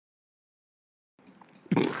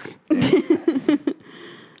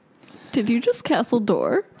Did you just castle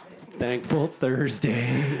door? Thankful Thursday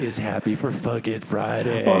is happy for fucking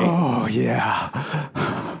Friday. Oh,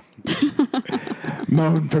 yeah.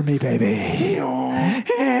 Moan for me, baby.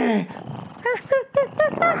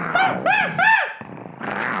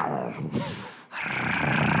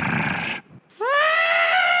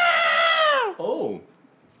 Oh.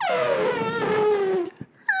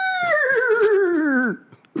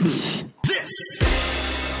 This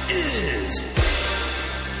is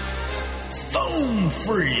Phone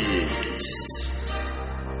Freaks.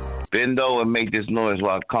 Bend over and make this noise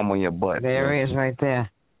while I come on your butt. There he is right there.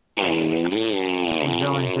 He's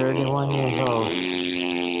only 31 years old.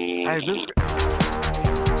 Hey,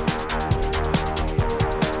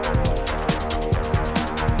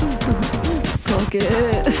 Fuck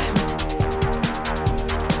it.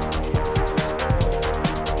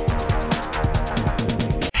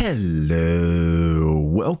 Hello,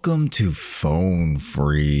 welcome to Phone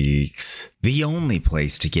Freaks, the only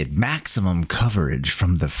place to get maximum coverage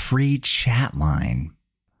from the free chat line,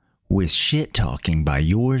 with shit talking by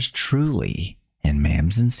yours truly and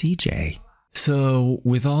Mammz and CJ. So,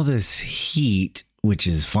 with all this heat, which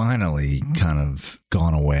is finally kind of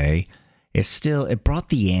gone away, it brought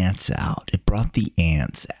the ants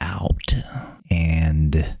out.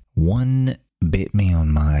 And one bit me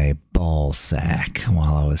on my ball sack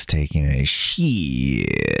while I was taking a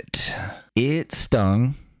shit. It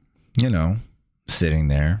stung, sitting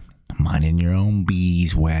there, minding your own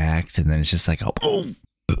beeswax, and then it's just like, oh,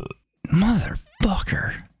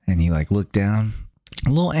 motherfucker. And you look down, a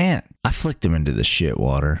little ant. I flicked him into the shit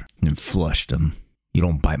water and flushed him. You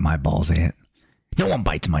don't bite my balls, ant. No one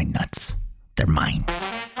bites my nuts. They're mine.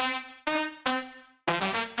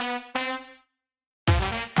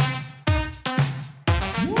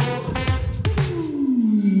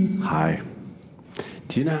 Hi.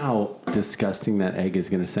 Do you know how disgusting that egg is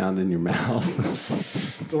going to sound in your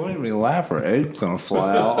mouth? Don't make me laugh or egg's going to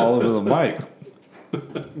fly out all over the mic.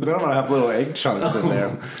 Then I'm going to have little egg chunks in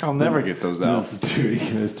there. I'll never get those out.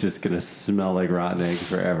 It's just going to smell like rotten eggs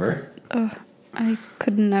forever. Ugh, I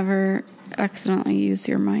could never accidentally use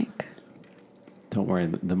your mic. Don't worry,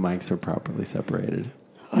 the mics are properly separated.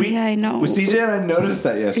 Oh, yeah, I know. With CJ and I noticed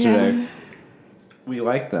that yesterday. Yeah. We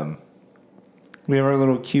like them. We have our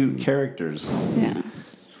little cute characters. Yeah.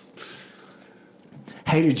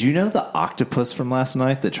 Hey, did you know the octopus from last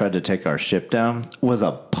night that tried to take our ship down was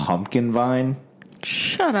a pumpkin vine?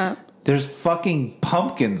 Shut up. There's fucking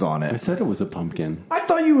pumpkins on I it. said it was a pumpkin. I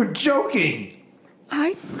thought you were joking.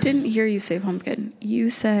 I didn't hear you say pumpkin. You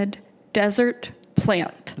said desert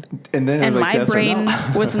plant. And then it was And like my desert. brain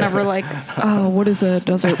was never like, oh, what is a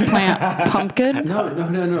desert plant? Pumpkin? No.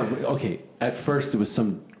 Okay, at first it was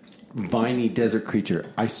some viney desert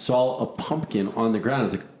creature. I saw a pumpkin on the ground. I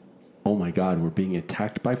was like, oh my God, we're being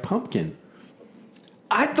attacked by pumpkin.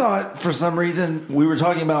 I thought for some reason we were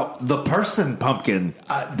talking about the person pumpkin.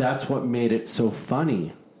 That's what made it so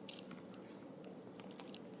funny.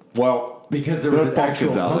 Well, Because there was an actual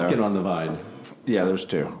pumpkins out pumpkin there. on the vine. Yeah, there's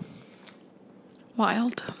two.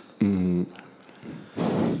 Wild.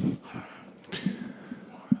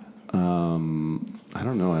 I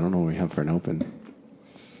don't know. I don't know what we have for an open.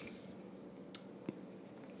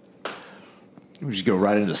 We should go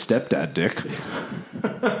right into stepdad dick.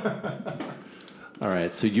 All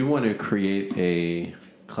right. So you want to create a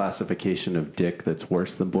classification of dick that's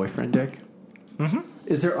worse than boyfriend dick? Mm-hmm.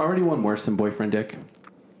 Is there already one worse than boyfriend dick?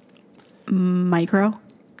 Micro.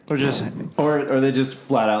 Or they just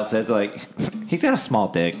flat out said like, he's got a small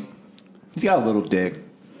dick. He's got a little dick.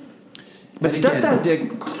 But And again- stepdad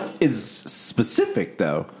dick is specific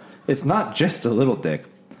though. It's not just a little dick.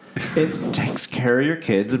 It takes care of your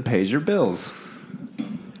kids and pays your bills.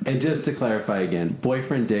 And just to clarify again,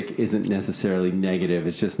 boyfriend dick isn't necessarily negative.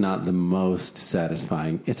 It's just not the most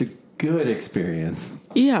satisfying. It's a good experience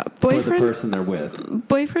Yeah. for the person they're with.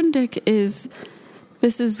 Boyfriend dick is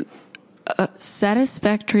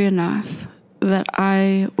satisfactory enough that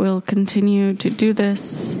I will continue to do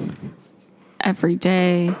this every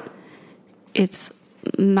day. It's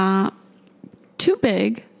not too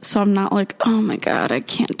big, so I'm not like, oh my God, I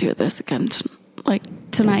can't do this again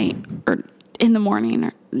tonight or in the morning,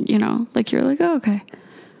 or like you're like, oh, okay,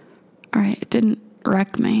 all right, it didn't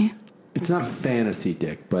wreck me. It's not fantasy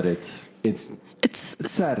dick, but it's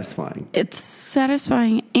satisfying. It's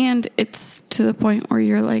satisfying, and it's to the point where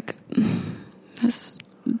you're like, this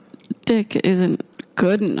dick isn't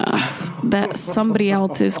good enough that somebody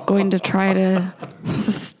else is going to try to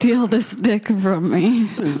steal this dick from me.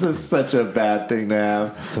 This is such a bad thing to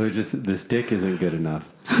have. So just this dick isn't good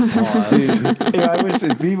enough. Dude, I wish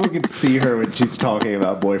that people could see her when she's talking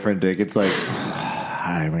about boyfriend dick. It's like,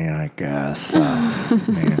 I mean, I guess.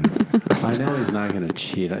 Man. I know he's not going to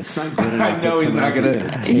cheat. It's not good enough. I know he's not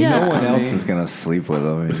going to. Yeah. No one else is going to sleep with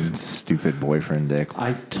him. I mean, stupid boyfriend dick.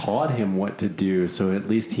 I taught him what to do, so at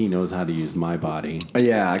least he knows how to use my body.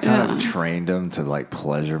 Yeah, I kind of trained him to like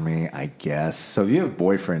pleasure me, I guess. So if you have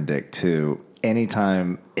boyfriend dick too,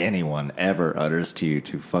 anytime anyone ever utters to you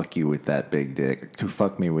to fuck you with that big dick, to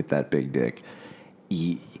fuck me with that big dick,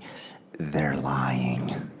 they're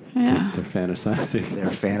lying. Yeah. They're fantasizing. They're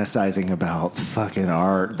fantasizing about fucking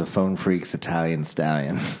the Phone Freaks Italian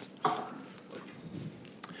stallion.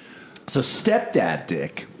 So stepdad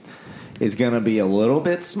dick is going to be a little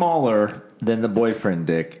bit smaller than the boyfriend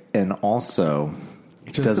dick, and also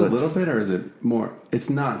Just a little bit, or is it more? It's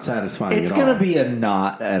not satisfying. It's going to be a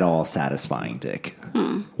not at all satisfying dick.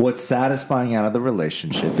 What's satisfying out of the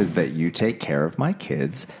relationship is that you take care of my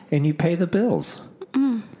kids and you pay the bills.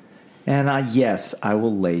 And yes, I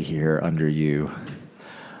will lay here under you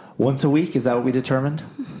once a week. Is that what we determined?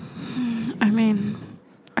 I mean,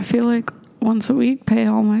 I feel like once a week, pay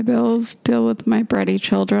all my bills, deal with my bratty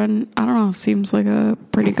children. I don't know. Seems like a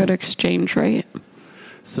pretty good exchange rate.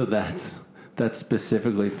 So that's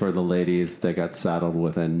specifically for the ladies that got saddled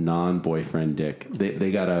with a non-boyfriend dick.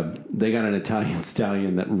 They got an Italian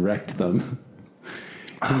stallion that wrecked them.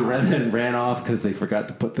 He ran off because they forgot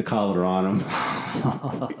to put the collar on him.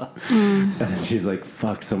 And then she's like,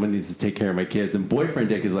 fuck, someone needs to take care of my kids. And boyfriend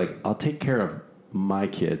dick is like, I'll take care of my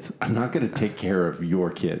kids. I'm not going to take care of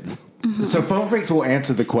your kids. So Phone Freaks will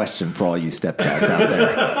answer the question for all you stepdads out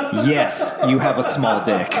there. Yes, you have a small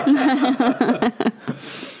dick.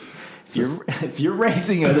 If you're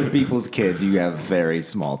raising other people's kids, you have a very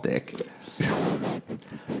small dick.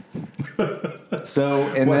 So,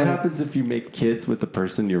 and what then happens if you make kids with the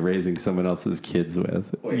person you're raising someone else's kids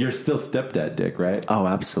with? You're still stepdad dick, right? oh,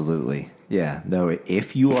 absolutely, yeah. No,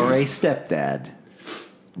 if you are a stepdad,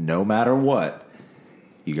 no matter what,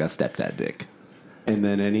 you got stepdad dick. And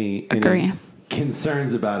then any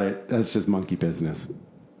concerns about it, that's just monkey business.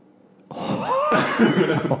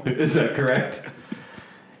 Is that correct?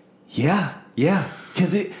 Yeah.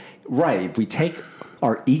 Because if we take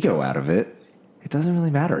our ego out of it, it doesn't really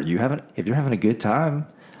matter. If you're having a good time,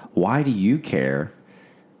 why do you care?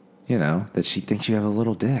 That she thinks you have a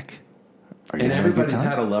little dick. And everybody's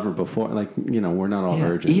had a lover before. Like, we're not all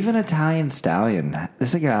virgins. Even Italian stallion.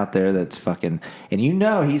 There's a guy out there that's fucking, and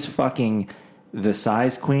he's fucking the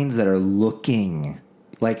size queens that are looking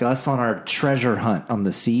like us on our treasure hunt on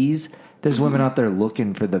the seas. There's women out there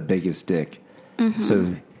looking for the biggest dick.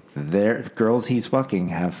 So girls he's fucking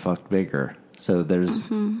have fucked bigger. So there's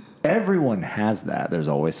everyone has that. There's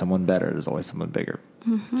always someone better. There's always someone bigger.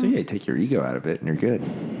 So yeah, take your ego out of it and you're good.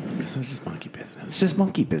 So it's just monkey business. It's just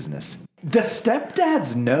monkey business. The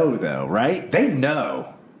stepdads know though, right? They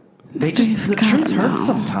know. The truth hurts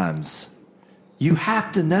sometimes. You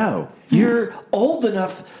have to know. You're old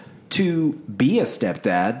enough to be a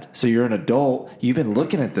stepdad, so you're an adult. You've been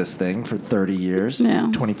looking at this thing for 30 years,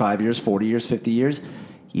 25 years, 40 years, 50 years.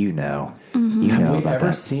 You know. Have we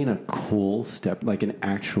ever seen a cool like an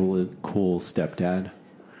actual cool stepdad,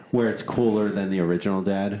 where it's cooler than the original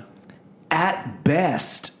dad? At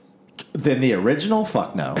best, than the original?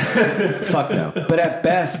 Fuck no. Fuck no. But at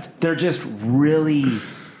best, they're just really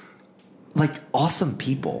like awesome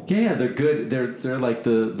people. Yeah, they're good. They're like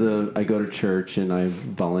the I go to church and I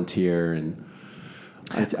volunteer and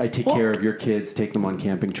I take care of your kids, take them on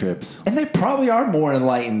camping trips. And they probably are more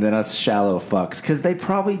enlightened than us shallow fucks because they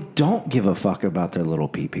probably don't give a fuck about their little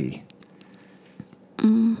pee-pee.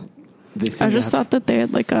 I just thought that they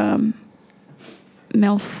had like a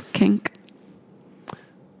MILF kink.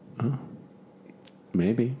 Oh,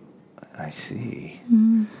 maybe. I see.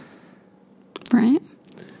 Right?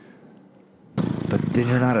 But then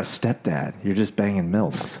you're not a stepdad. You're just banging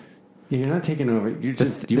MILFs. Yeah, you're not taking over. You're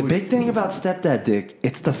just the big thing about stepdad dick,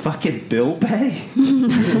 it's the fucking bill pay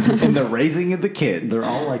and the raising of the kid. They're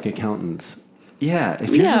all like accountants. Yeah,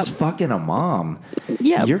 if you're just fucking a mom,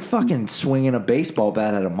 you're fucking swinging a baseball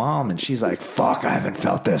bat at a mom, and she's like, "Fuck, I haven't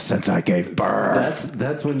felt this since I gave birth."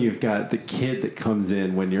 That's when you've got the kid that comes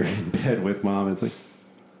in when you're in bed with mom. It's like,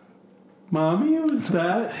 "Mommy, who's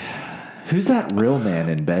that? Who's that real man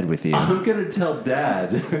in bed with you?" I'm gonna tell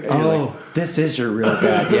Dad. This is your real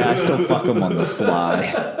dad. Yeah, I still fuck him on the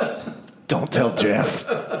sly. Don't tell Jeff.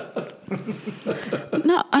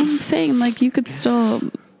 No, I'm saying like you could still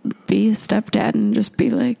be a stepdad and just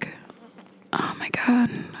be like, oh my God,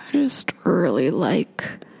 I just really like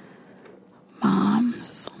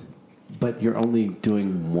moms. But you're only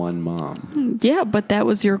doing one mom. Yeah, but that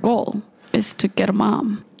was your goal. is to get a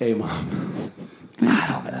mom. A mom.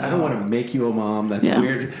 I don't want to make you a mom. That's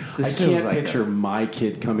weird. This I can't like picture my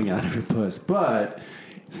kid coming out of your puss, but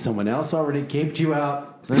someone else already gaped you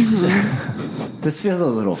out. This feels a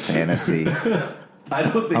little fantasy. I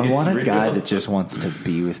don't think I it's want a real. guy that just wants to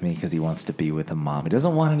be with me because he wants to be with a mom. He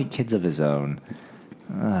doesn't want any kids of his own.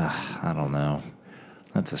 I don't know.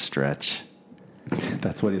 That's a stretch.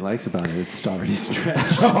 That's what he likes about it. It's already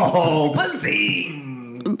stretched. Oh,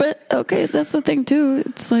 buzzing! But, okay, that's the thing, too.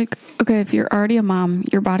 It's like, okay, if you're already a mom,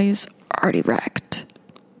 your body's already wrecked.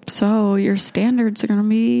 So your standards are going to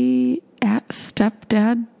be at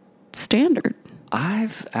stepdad standard.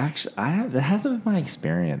 That hasn't been my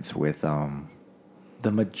experience with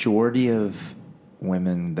the majority of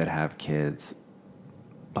women that have kids,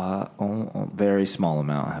 but a very small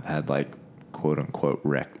amount have had, like, quote-unquote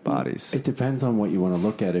wrecked bodies. It depends on what you want to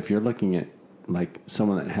look at. If you're looking at like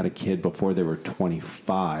someone that had a kid before they were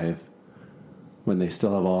 25, when they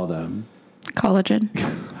still have all the Collagen.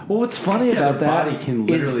 Well, what's funny about their that body can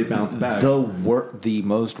literally bounce back. The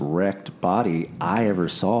most wrecked body I ever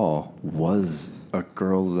saw was a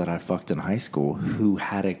girl that I fucked in high school who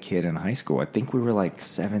had a kid in high school. I think we were like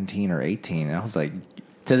 17 or 18. And I was like,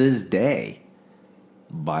 to this day,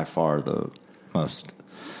 by far the most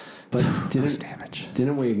damage.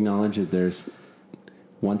 Didn't we acknowledge that there's,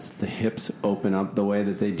 once the hips open up the way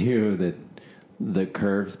that they do, that the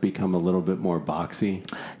curves become a little bit more boxy?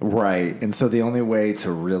 Right. And so the only way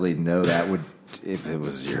to really know that would, if it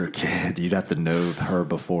was your kid, you'd have to know her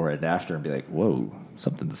before and after and be like, whoa,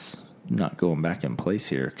 something's not going back in place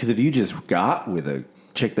here. Because if you just got with a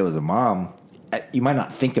chick that was a mom, you might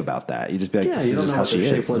not think about that. You just be like, this is just how she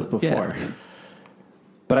is. Was before. Yeah.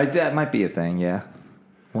 But that might be a thing, yeah.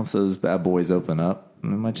 Once those bad boys open up, it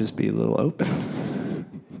might just be a little open.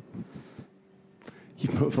 You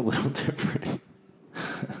move a little different.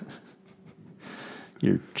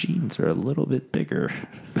 Your jeans are a little bit bigger.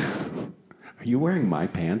 Are you wearing my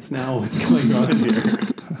pants now? What's going on here?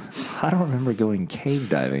 I don't remember going cave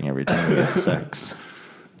diving every time we had sex.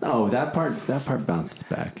 No, that part bounces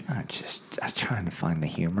back. I'm trying to find the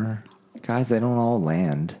humor. Guys, they don't all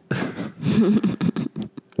land.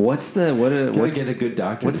 What's get a good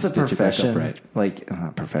doctor? What's the profession? Right? Like,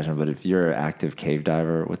 not profession, but if you're an active cave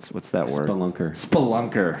diver, what's that word?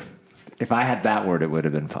 Spelunker. If I had that word, it would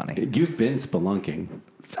have been funny. You've been spelunking.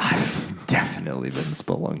 I've definitely been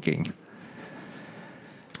spelunking.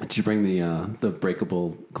 Did you bring the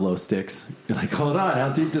breakable glow sticks? You're like, hold on, how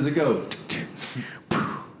deep does it go?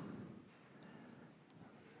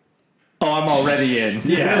 Oh, I'm already in.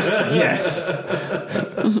 Yes.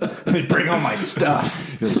 Bring on my stuff.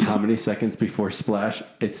 You're like, how many seconds before splash?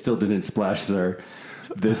 It still didn't splash, sir.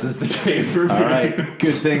 This is the cave for me. All right.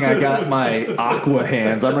 Good thing I got my aqua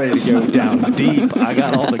hands. I'm ready to go down deep. I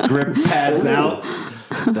got all the grip pads out.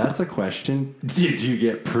 That's a question. Did you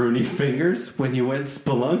get pruny fingers when you went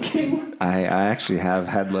spelunking? I actually have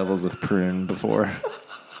had levels of prune before.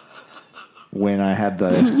 When I had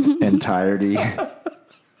the entirety...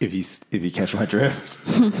 If you catch my drift.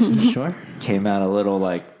 Sure. Came out a little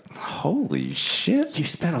like, holy shit. You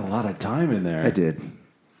spent a lot of time in there. I did.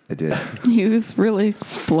 He was really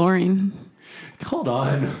exploring. Hold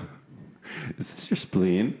on. Is this your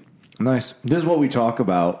spleen? Nice. This is what we talk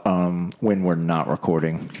about when we're not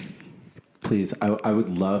recording. Please, I would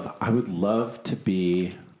love to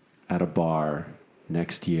be at a bar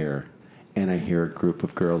next year and I hear a group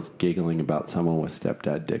of girls giggling about someone with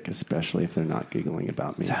stepdad dick, especially if they're not giggling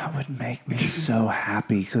about me. That would make me so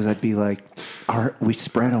happy because I'd be like, we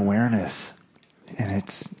spread awareness. And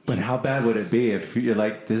But how bad would it be if you're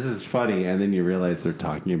like, this is funny, and then you realize they're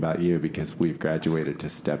talking about you because we've graduated to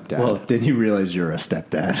stepdad? Well, then you realize you're a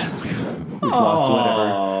stepdad. We've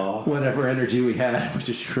lost whatever energy we had. We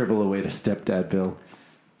just shrivel away to stepdadville.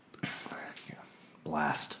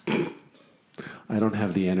 Blast. I don't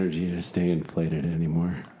have the energy to stay inflated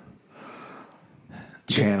anymore.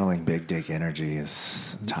 Channeling big dick energy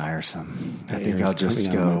is tiresome. I think I'll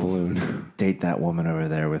just go date that woman over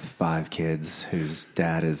there with 5 kids whose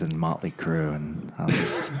dad is in Motley Crue, and I'll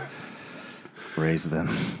just raise them.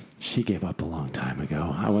 She gave up a long time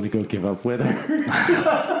ago. I want to go give up with her.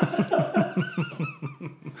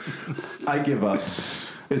 I give up.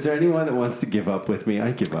 Is there anyone that wants to give up with me?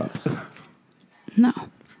 I give up. No.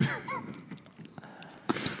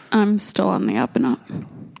 I'm still on the up and up.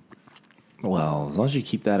 Well, as long as you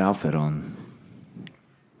keep that outfit on.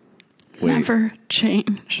 Never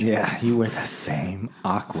change. Yeah, you wear the same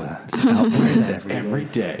aqua outfit every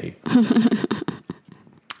day.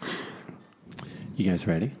 You guys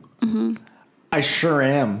ready? Mm-hmm. I sure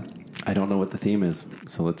am. I don't know what the theme is,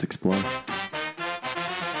 so let's explore.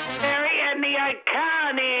 There he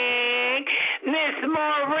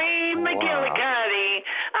Wayne McGillicuddy.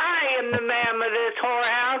 I am the man of this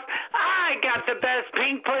whorehouse. I got the best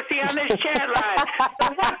pink pussy on this chat line. So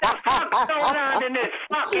what the fuck's going on in this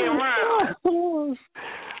fucking world?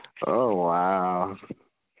 Oh, wow.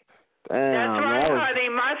 Damn, That's right, honey.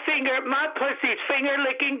 My pussy's finger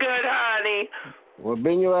licking good, honey. Well,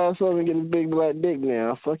 bring your ass over and get a big black dick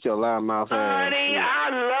now. Fuck your loud mouth ass. Honey, I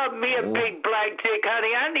love me a big black dick,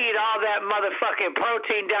 honey. I need all that motherfucking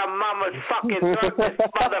protein down mama's fucking throat this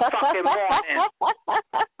motherfucking morning.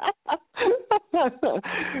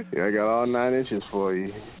 Yeah, I got all 9 inches for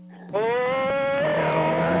you. Oh, I got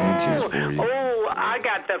all 9 inches for you. Oh, I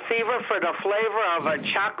got the fever for the flavor of a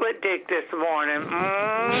chocolate dick this morning.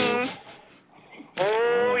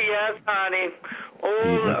 Oh, yes, honey. Oh,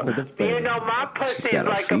 you know, my pussy's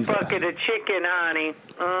like a bucket of chicken, honey.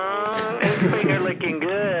 It's finger licking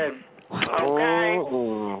good. Okay?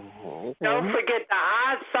 Don't forget the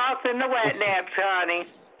hot sauce and the wet naps, honey.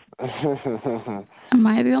 Am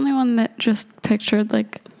I the only one that just pictured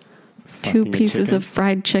like two pieces of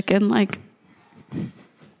fried chicken, like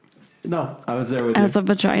No, I was there with you. as a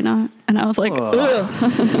vagina? And I was like, ugh.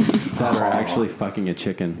 That are actually fucking a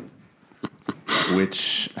chicken.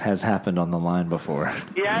 Which has happened on the line before.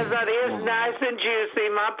 Yes, that is nice and juicy.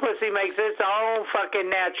 My pussy makes its own fucking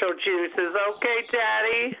natural juices. Okay,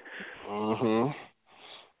 Daddy? Oh,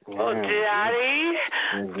 Daddy?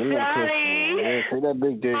 Daddy? Yeah, take that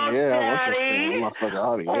big dick. Oh, Yeah, Daddy? motherfucker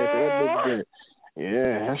out of here. Take that big dick.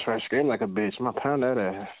 Yeah, that's right. Scream like a bitch. I'm gonna pound that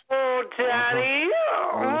ass. Oh, Daddy?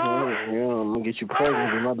 Yeah, I'm gonna get you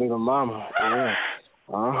pregnant with my baby mama. Yeah.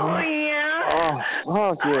 Oh, yeah?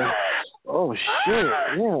 Oh, yeah. Oh, shit.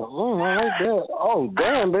 Yeah, I like that. Oh,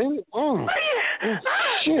 damn, baby.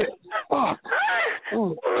 Shit. Fuck.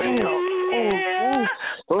 Oh, damn.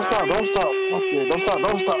 Don't stop. Okay, don't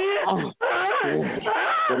stop.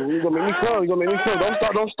 You're gonna make me come.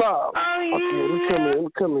 Don't stop. Okay, let me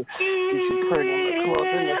come here. You should pregnant. Come on,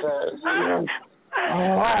 bring that ass.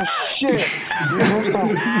 Oh, shit. Don't stop.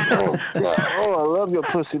 Oh, God. Oh, I love your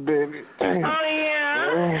pussy, baby. Damn. Oh,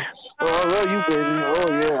 yeah? Oh, I love you, baby. Oh,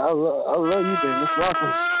 yeah. I love you, baby. It's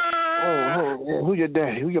rocking. Oh, yeah. Who your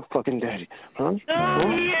daddy? Who your fucking daddy? Huh?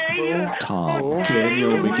 Tom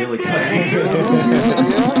Daniel McGillicuddy.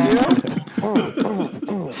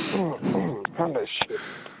 Pound that shit.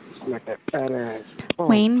 Like that fat ass.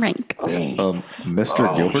 Wayne Rank. Mr.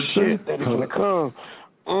 Gilbertson? Shit, daddy's gonna come.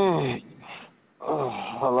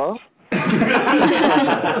 Hello?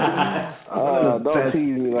 Don't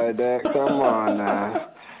tease me like that. Come on now.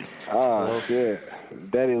 Oh, shit.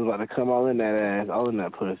 Daddy was about to come all in that ass, all in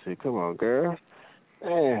that pussy. Come on, girl.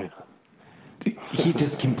 Man. He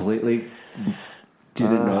just completely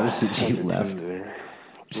didn't notice that she left.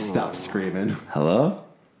 Stop screaming. Hello?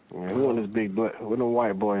 Yeah, who on this big black? Where the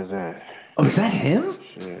white boys at? Oh, is that him?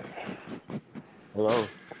 Shit. Hello?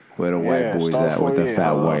 Where the white boys at with the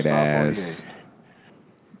fat white ass?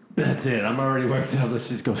 That's it. I'm already worked up. Let's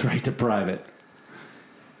just go right to private.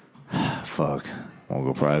 Fuck. Wanna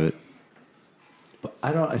go private? But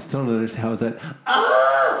I still don't understand how is that.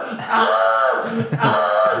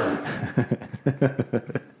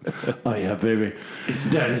 Oh yeah, baby.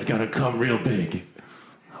 Daddy's gonna come real big.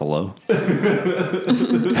 Hello?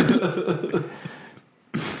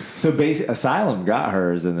 So basically, Asylum got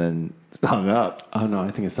hers and then hung up. Oh no,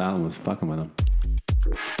 I think Asylum was fucking with him.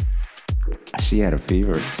 She had a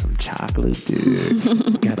fever for some chocolate,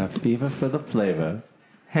 dude. Got a fever for the flavor.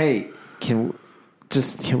 Hey, can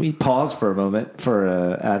we pause for a moment for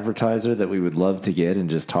an advertiser that we would love to get and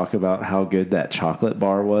just talk about how good that chocolate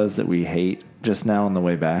bar was that we hate just now on the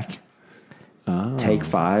way back? Oh. Take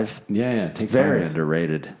 5. Yeah. It's very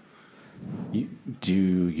underrated. Do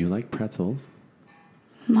you like pretzels?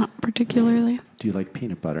 Not particularly. Do you like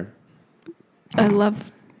peanut butter? I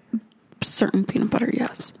love certain peanut butter,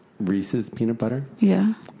 yes. Reese's peanut butter?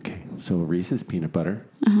 Yeah. Okay, so Reese's peanut butter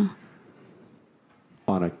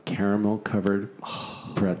on a caramel-covered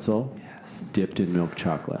pretzel dipped in milk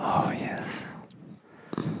chocolate. Oh, yes.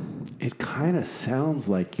 It kind of sounds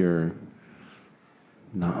like your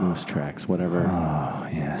not Moose Tracks, whatever. Oh,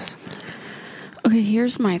 yes. Okay,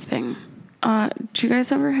 here's my thing. Do you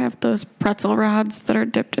guys ever have those pretzel rods that are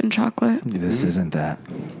dipped in chocolate? This isn't that.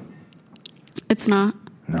 It's not?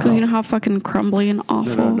 No. Because you know how fucking crumbly and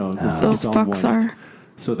awful No. those fucks are?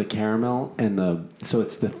 So the caramel and it's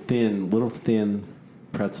the little thin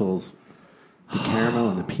pretzels. The caramel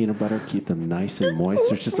and the peanut butter keep them nice and moist.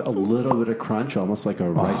 There's just a little bit of crunch, almost like a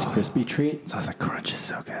Rice Krispie treat. So the crunch is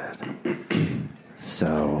so good.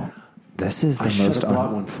 So this is the I should most. have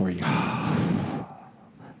brought one for you.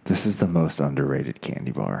 This is the most underrated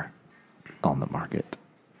candy bar on the market.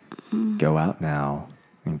 Go out now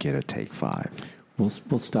and get a take 5. We'll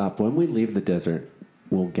stop. When we leave the desert,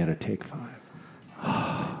 we'll get a take 5.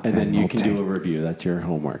 And then you can do a review. That's your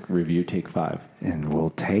homework. Review take 5. And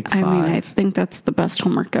we'll take 5. I mean, I think that's the best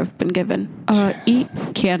homework I've been given. Eat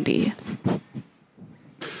candy.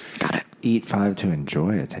 Got it. Eat 5 to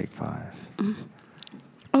enjoy a take 5.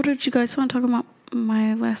 Oh, did you guys want to talk about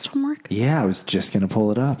my last homework? Yeah, I was just going to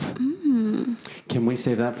pull it up. Can we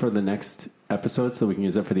save that for the next episode so we can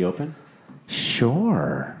use it for the open?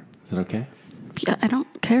 Sure. Is it okay? Yeah, I don't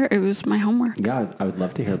care. It was my homework. Yeah, I would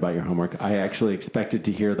love to hear about your homework. I actually expected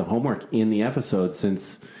to hear the homework in the episode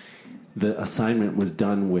since the assignment was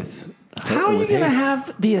done with... How are you going to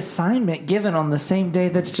have the assignment given on the same day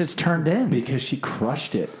that's just turned in? Because she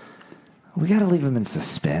crushed it. We got to leave them in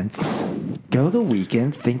suspense. Go the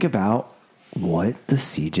weekend. Think about what the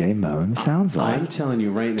CJ moan sounds like. I'm telling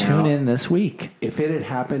you right now. Tune in this week. If it had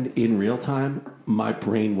happened in real time, my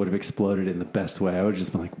brain would have exploded in the best way. I would have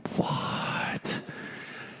just been like, what?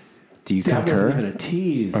 Do you that concur? Wasn't even a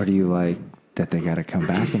tease. Or do you like that they got to come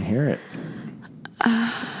back and hear it?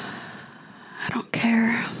 I don't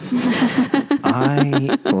care.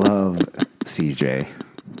 I love CJ.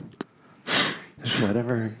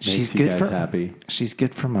 Whatever makes She's you good guys for happy. She's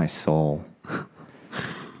good for my soul.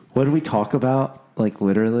 What did we talk about? Like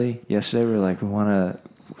literally yesterday, we were like, we want to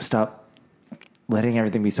stop letting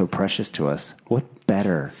everything be so precious to us. What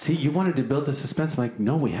better? See, you wanted to build the suspense. I'm like,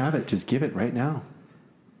 no, we have it. Just give it right now.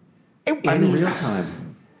 In real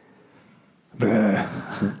time.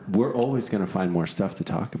 We're always going to find more stuff to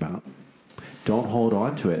talk about. Don't hold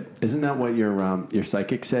on to it. Isn't that what your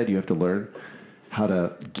psychic said? You have to learn how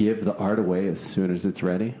to give the art away as soon as it's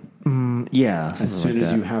ready. Yeah. As soon like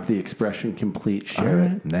as that. you have the expression complete, share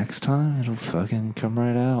it. Next time, it'll fucking come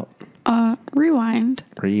right out. Rewind.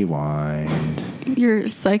 Your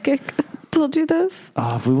psychic told you this?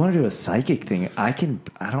 Oh, if we want to do a psychic thing, I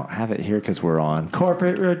don't have it here because we're on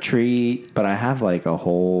corporate retreat, but I have like a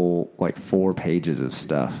whole 4 pages of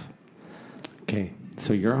stuff. Okay.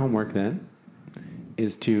 So your homework then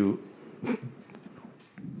is to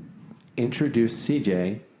introduce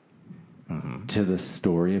CJ to the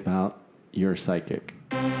story about your psychic.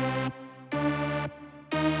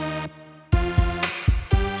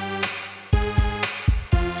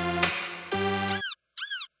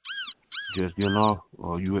 Just getting off,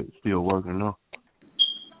 or you still working now?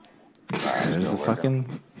 There's the fucking...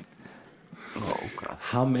 Oh, okay.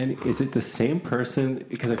 How many? Is it the same person?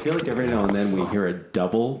 Because I feel like every now and then we hear a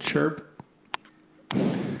double chirp.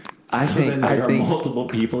 I think multiple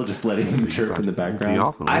people just letting him chirp in the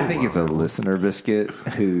background. I think it's a listener biscuit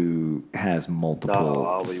who has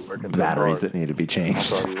multiple batteries that need to be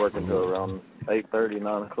changed. I'll be working till around 8:30,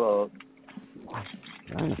 9 o'clock.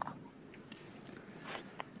 Damn.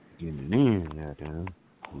 Getting in there, damn.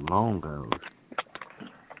 Long hours.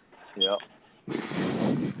 Yep.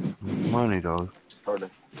 Money, though.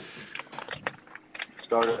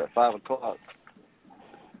 Started at 5 o'clock.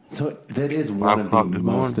 So that is one of the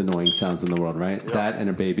most annoying sounds in the world, right? Yep. That and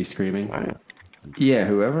a baby screaming. Yeah,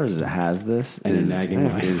 whoever has this is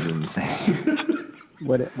insane.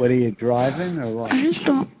 What are you driving or what? I just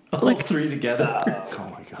don't all 3 together. Oh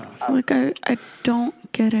my god! I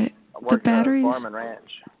don't get it. The batteries,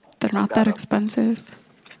 they're not that expensive.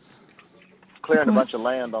 Clearing a bunch of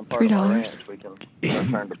land on part of our ranch, we can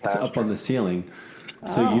return to pasture. It's up on the ceiling,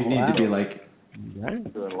 so you need to be like.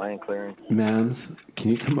 Doing land clearing. Mammz, can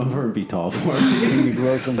you come over and be tall for me? Can you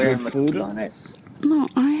grow some good food on it? No,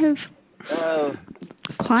 I have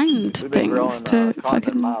climbed things to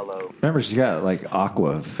fucking... Remember, she's got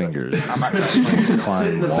aqua fingers. Sit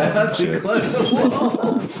in the bathroom, climb the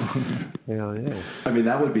wall. Hell yeah. I mean,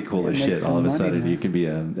 that would be cool as shit. All of a sudden, you can be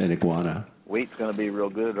an iguana. Wheat's going to be real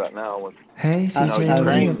good right now. Hey, CJ,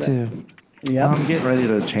 what are you up to? Yeah, I'm getting ready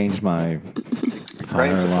to change my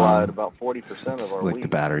fire alarm. About 40% of our the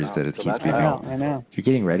batteries that it keeps beeping. I know. You're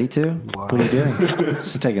getting ready to? What are you doing?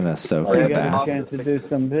 Just taking a soak in the bath. Chance to do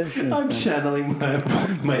some business. I'm channeling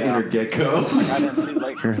my inner gecko.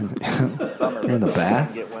 You're in the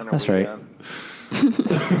bath? That's right.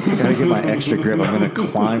 Gotta get my extra grip. I'm gonna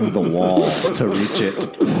climb the wall to reach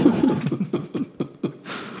it.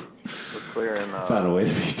 Found a way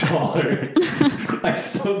to be taller. I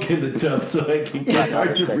soak in the tub so I can get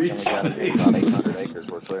hard to reach things.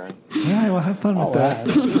 Yeah, well, have fun with that.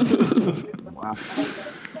 Wow.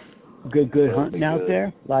 Good hunting out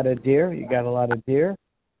there. A lot of deer. You got a lot of deer.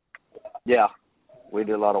 Yeah, we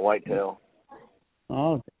do a lot of whitetail.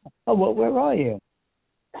 Oh, well, where are you?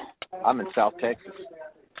 I'm in South Texas.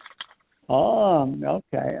 Oh,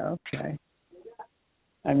 okay.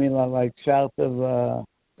 I mean, like south of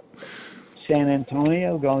San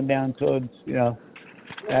Antonio, going down towards,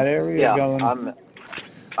 That area? Yeah, Going...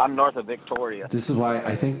 I'm north of Victoria. This is why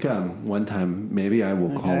I think one time maybe I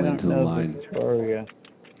will call into the line. Victoria.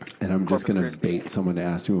 And I'm just going to bait someone to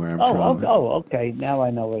ask me where I'm from. Oh, okay. Now I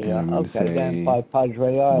know where you are. Okay, then by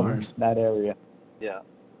Padre Island, Mars. That area. Yeah.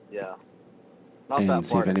 Not and that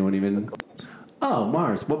see if anyone even... Oh,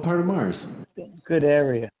 Mars. What part of Mars? Good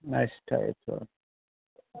area. Nice territory.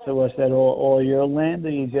 So was that all your land, or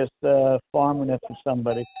you just farming it for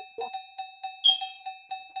somebody?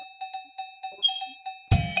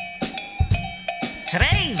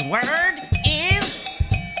 Today's word is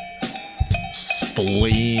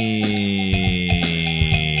spleen.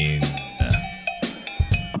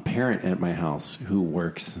 A parent at my house who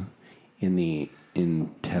works in the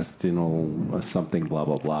intestinal something blah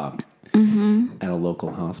blah blah at a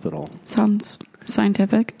local hospital. Sounds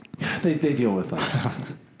scientific. They deal with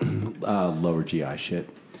lower GI shit,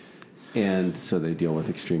 and so they deal with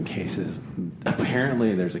extreme cases.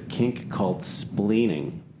 Apparently, there's a kink called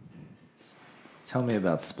spleening. Tell me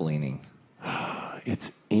about spleening.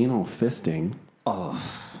 It's anal fisting. Oh.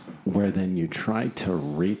 Where then you try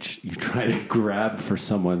to grab for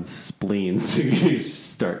someone's spleen. So you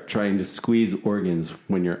start trying to squeeze organs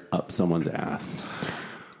when you're up someone's ass.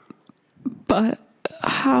 But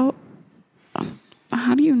how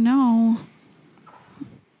do you know?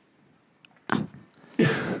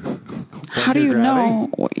 How do you know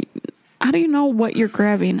what you're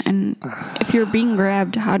grabbing? And if you're being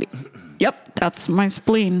grabbed, Yep, that's my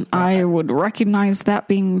spleen. I would recognize that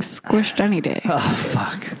being squished any day. Oh,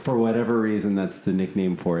 fuck. For whatever reason, that's the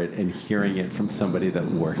nickname for it. And hearing it from somebody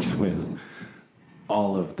that works with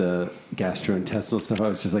all of the gastrointestinal stuff, I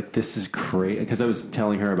was just like, this is great. Because I was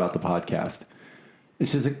telling her about the podcast. And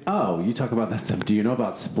she's like, oh, you talk about that stuff. Do you know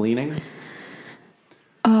about spleening?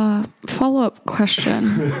 Follow-up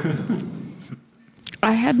question.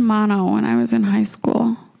 I had mono when I was in high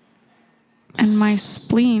school. And my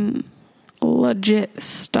spleen legit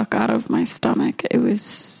stuck out of my stomach. It was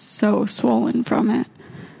so swollen from it.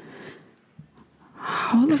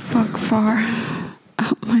 How the fuck far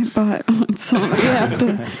up my butt would somebody have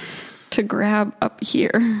to grab up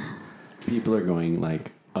here? People are going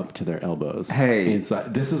like up to their elbows. Hey.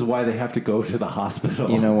 Inside. This is why they have to go to the hospital.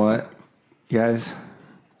 You know what, guys?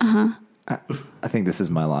 I think this is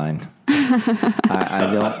my line. I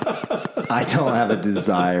don't have a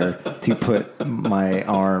desire to put my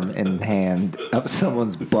arm and hand up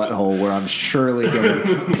someone's butthole where I'm surely going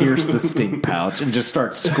to pierce the stink pouch and just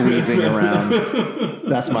start squeezing around.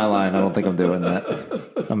 That's my line. I don't think I'm doing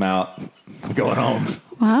that. I'm out. I'm going home.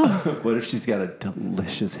 Wow. What if she's got a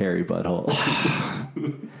delicious hairy butthole?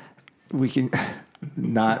 We can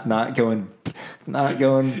not going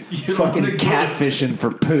fucking catfishing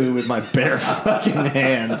for poo with my bare fucking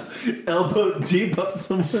hand. Elbow deep up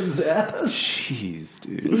someone's ass. Jeez,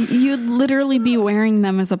 dude. You'd literally be wearing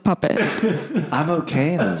them as a puppet. I'm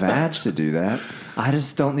okay in the vag to do that. I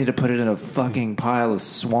just don't need to put it in a fucking pile of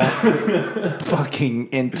swamp fucking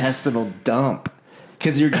intestinal dump.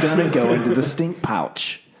 Because you're gonna go into the stink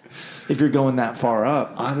pouch if you're going that far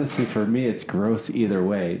up. Honestly, for me, it's gross either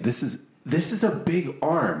way. This is a big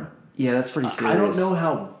arm. Yeah, that's pretty serious. I don't know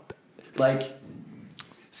how, like,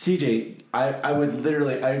 CJ, I would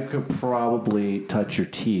literally, I could probably touch your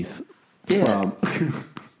teeth. Yeah.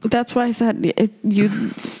 That's why I said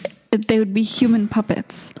they would be human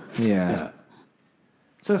puppets. Yeah.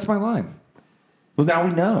 So that's my line. Well, now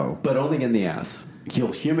we know. But only in the ass.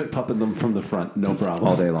 You'll human puppet them from the front, no problem.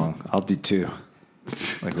 All day long. I'll do two.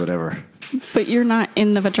 Like, whatever. But you're not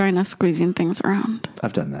in the vagina squeezing things around.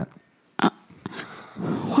 I've done that.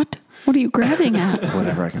 What? What are you grabbing at?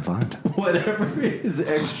 Whatever I can find. Whatever his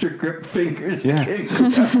extra grip fingers can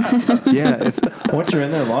grab. Yeah, it's once you're in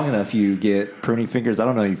there long enough, you get pruny fingers. I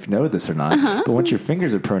don't know if you know this or not, but once your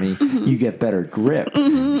fingers are pruny, you get better grip.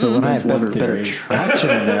 So when I have better traction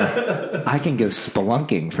in there, I can go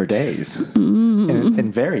spelunking for days.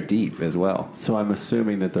 And very deep as well. So I'm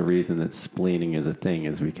assuming that the reason that spleening is a thing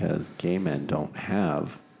is because gay men don't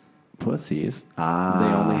have pussies. They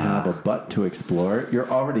only have a butt to explore. You're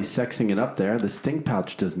already sexing it up there. The stink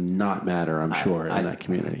pouch does not matter, I'm sure, in that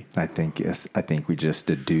community. I think we just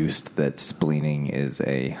deduced that spleening is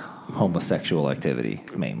a homosexual activity,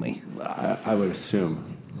 mainly. I would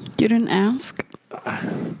assume. You didn't ask?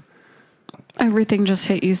 Everything just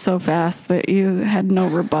hit you so fast that you had no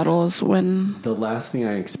rebuttals when... The last thing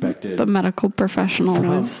I expected... The medical professional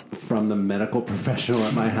was... From the medical professional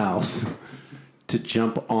at my house... to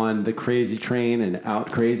jump on the crazy train and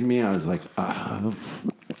out crazy me, I was like,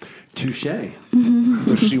 touche.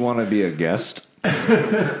 Does she want to be a guest?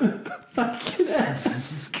 I can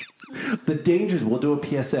ask. The dangers. We'll do a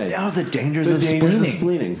PSA. Yeah, the dangers of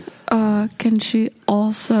spleening. Can she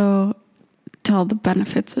also tell the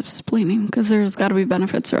benefits of spleening? Because there's got to be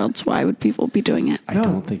benefits, or else why would people be doing it? I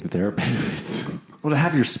don't think that there are benefits. Well, to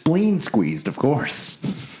have your spleen squeezed, of course.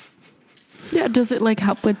 Yeah, does it like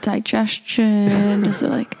help with digestion? Does it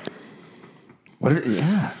like...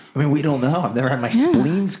 Yeah. I mean, we don't know. I've never had my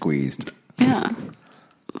spleen squeezed. Yeah.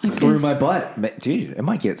 Like Through my butt. Dude, it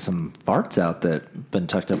might get some farts out that been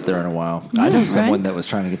tucked up there in a while. I know someone that was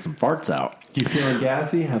trying to get some farts out. You feeling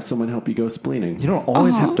gassy? Have someone help you go spleening. You don't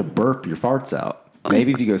always have to burp your farts out.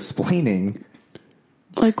 Maybe if you go spleening.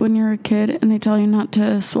 Like when you're a kid and they tell you not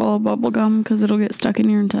to swallow bubble gum because it'll get stuck in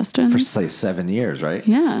your intestines. For, say, 7 years, right?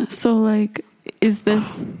 Yeah. So, like, is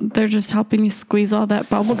this... They're just helping you squeeze all that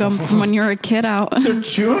bubble gum from when you're a kid out. They're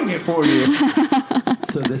chewing it for you.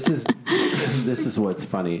 So this is what's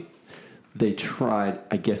funny. They tried,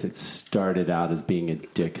 I guess it started out as being a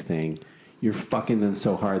dick thing. You're fucking them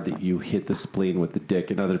so hard that you hit the spleen with the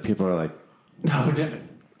dick, and other people are like, no.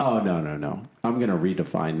 I'm going to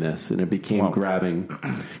redefine this. And it became grabbing with a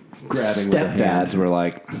hand. Stepdads were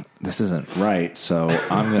like, this isn't right, so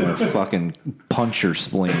I'm going to fucking punch your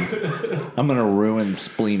spleen. I'm going to ruin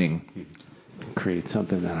spleening. Create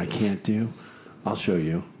something that I can't do. I'll show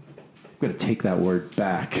you. I'm going to take that word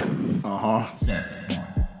back. 7, 1,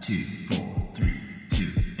 2, 4, 3,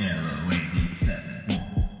 2, LOAD. 7,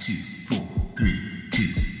 1, 2, 4, 3,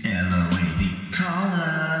 2, LOAD. Call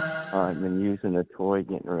us. I've been using a toy,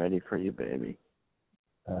 getting ready for you, baby.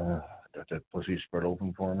 Got that pussy spread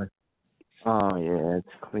open for me. Oh yeah,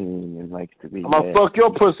 it's clean and likes to be. I'm gonna fuck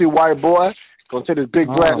your pussy, white boy. Gonna take this big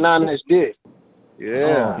black 9-inch dick.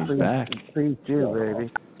 Yeah. He's back. Please do,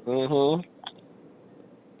 baby. Mm-hmm.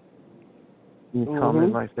 You come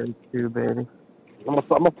in my face too, baby. I'm gonna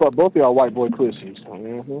fuck both of y'all white boy pussies.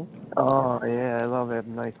 Mm-hmm. Oh yeah, I love that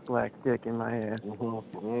nice black dick in my ass.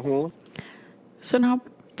 Mm-hmm. Mm-hmm. So now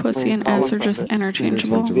pussy and ass are just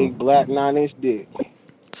interchangeable. Big black 9-inch dick.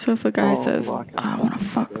 So if a guy says, I want to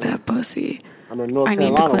fuck that pussy, I'm in North I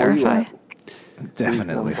need to clarify.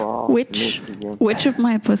 Definitely. Which of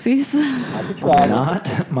my pussies?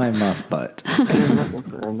 Not my muff butt. I'm looking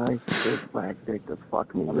for a nice big black dick to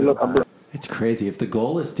fuck me. It's crazy. If the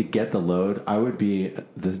goal is to get the load, I would be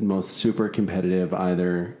the most super competitive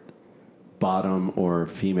either bottom or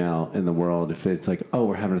female in the world. If it's like, oh,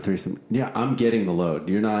 we're having a threesome. Yeah, I'm getting the load.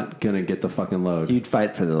 You're not going to get the fucking load. You'd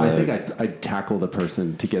fight for the load. I think I'd tackle the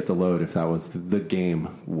person to get the load if that was the game.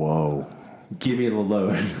 Whoa. Give me the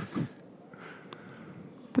load.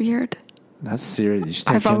 Weird. That's serious. You should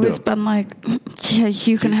take I've always been like, yeah,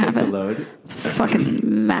 you can have it. Load? It's a fucking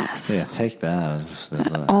mess. Yeah, take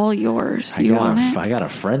that. All yours. You want it? I got a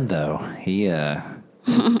friend, though. He,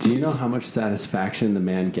 Do you know how much satisfaction the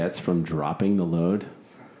man gets from dropping the load?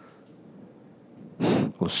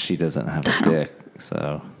 Well, she doesn't have a dick,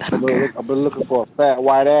 so. I've been looking for a fat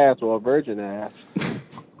white ass or a virgin ass.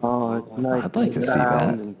 Oh, it's nice. I'd like to see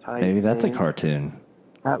that. Maybe that's a cartoon.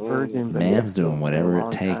 Not virgin, but Mammz doing whatever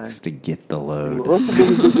it takes to get the load.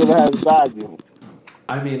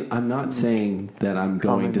 I mean, I'm not saying that I'm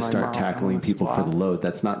going to start tackling people for the load.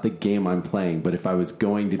 That's not the game I'm playing. But if I was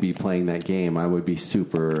going to be playing that game, I would be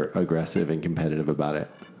super aggressive and competitive about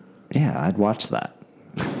it. Yeah, I'd watch that.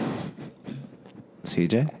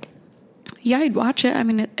 CJ? Yeah, I'd watch it. I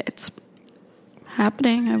mean, it's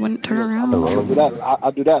happening. I wouldn't turn around.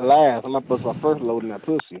 I'll do that last. I'm not supposed to first load in that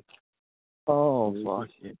pussy. Oh, fuck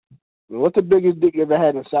it. What's the biggest dick you ever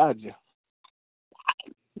had inside you?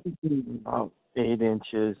 About 8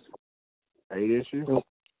 inches. 8 inches?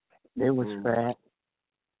 It was fat.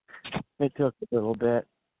 It took a little bit.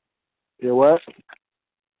 Yeah, what?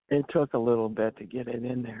 It took a little bit to get it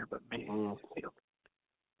in there, but man,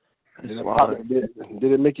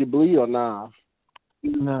 did it make you bleed or nah?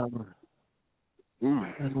 No.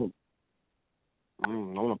 I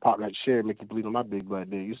want to pop that shit and make you bleed on my big black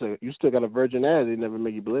dick. You still got a virgin ass. They never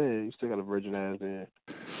make you bleed. You still got a virgin ass in.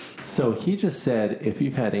 So he just said if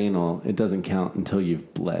you've had anal, it doesn't count until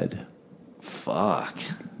you've bled. Fuck.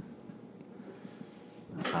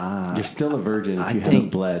 You're still a virgin if you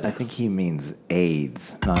haven't bled. I think he means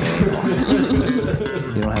AIDS, not anal.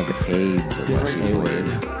 You don't have AIDS unless you bleed.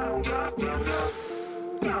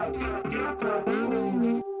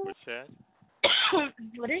 What's that?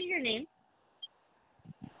 What is your name?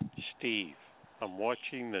 Steve. I'm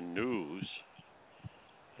watching the news,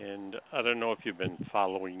 and I don't know if you've been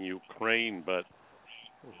following Ukraine, but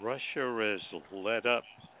Russia has let up.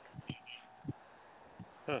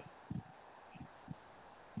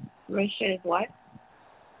 Russia is what?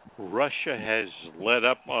 Russia has let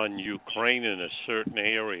up on Ukraine in a certain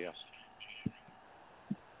area.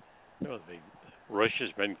 know,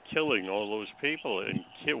 Russia's been killing all those people and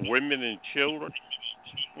women and children.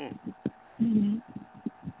 Mm-hmm.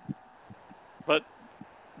 But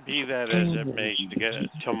be that as it may,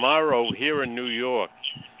 tomorrow here in New York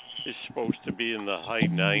is supposed to be in the high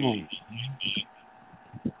 90s.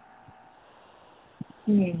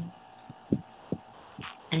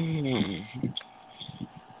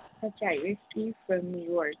 That's right. You're Steve from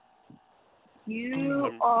New York.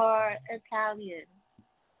 You are Italian.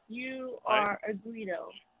 You are a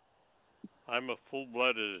Guido. I'm a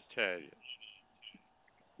full-blooded Italian.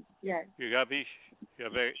 Yes. Do you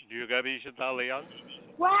capisci Italiano?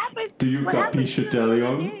 What happened? Do you capisci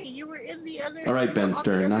Italiano? You were in the other. All right, Ben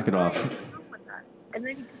Stern, knock it off. And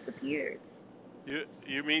then you disappeared.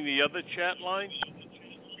 You mean the other chat line?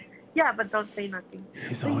 Yeah, but don't say nothing.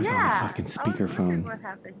 He's always on a fucking speakerphone. What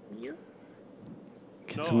happened to you?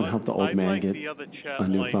 Can someone help the old man get the other chat a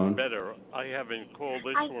new line phone? Better. I haven't called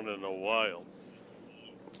this one in a while.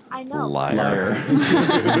 I know. Liar.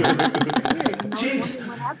 Jinx!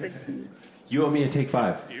 What happened to you? You owe me a take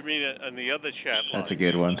 5. You mean on the other chat line? That's a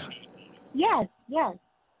good one. Yes. Yeah,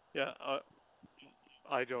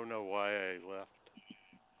 I don't know why I left.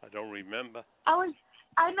 I don't remember.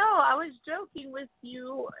 I know. I was joking with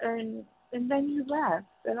you, and then you left,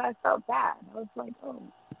 and I felt bad. I was like, oh,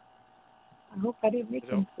 I hope I didn't make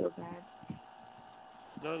him feel bad.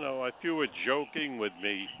 No. If you were joking with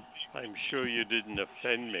me, I'm sure you didn't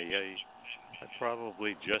offend me. I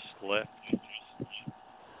probably just left.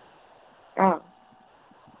 Oh.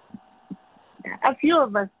 Yeah, a few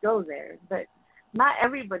of us go there, but not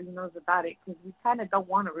everybody knows about it because we kind of don't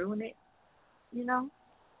want to ruin it, you know?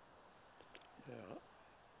 Yeah.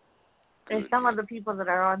 There's some of the people that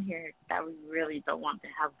are on here that we really don't want to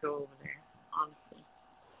have go over there, honestly.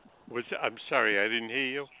 I'm sorry, I didn't hear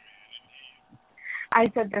you. I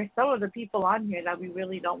said there's some of the people on here that we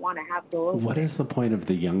really don't want to have go over. What is the point of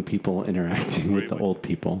the young people interacting with the old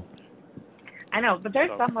people? I know, but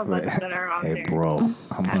there's some of us that are on there. Hey, bro,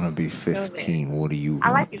 I'm going to be 15. What do you want?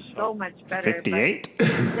 I like it so much better. 58?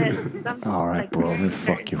 All right, bro, let me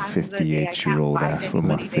fuck your 58-year-old ass with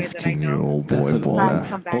my 15-year-old boy.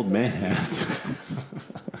 Old man ass.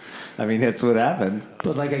 I mean, that's what happened.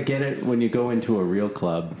 But, like, I get it when you go into a real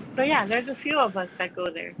club. So, yeah, there's a few of us that go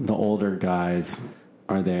there. The older guys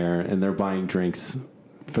are there, and they're buying drinks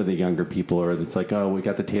for the younger people. Or it's like, oh, we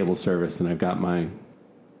got the table service, and I've got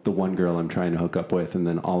the one girl I'm trying to hook up with, and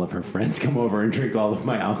then all of her friends come over and drink all of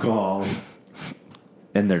my alcohol.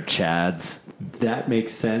 And they're Chads. That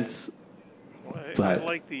makes sense. I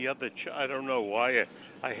like the other I don't know why.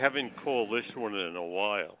 I haven't called this one in a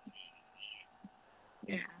while.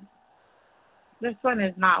 Yeah. This one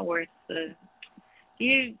is not worth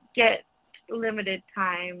you get limited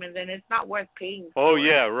time, and then it's not worth paying for. Oh,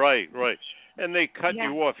 yeah, right. And they cut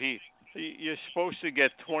you off. You're supposed to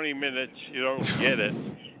get 20 minutes. You don't get it.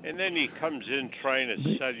 And then he comes in trying to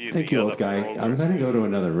sell you Thank the you, other old guy. program. I'm going to go to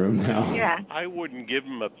another room now. Yeah. I wouldn't give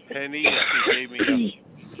him a penny if he gave me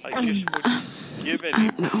I just wouldn't give give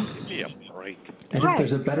me a break. And if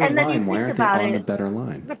there's a better line, why aren't they on a better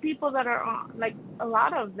line? The people that are on, like a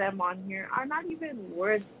lot of them on here, are not even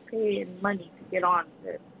worth paying money to get on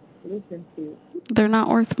to listen to. They're not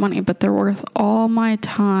worth money, but they're worth all my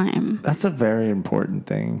time. That's a very important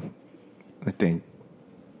thing, I think,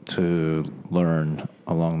 to learn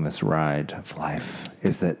along this ride of life,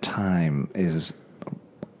 is that time is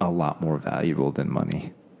a lot more valuable than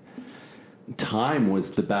money. Time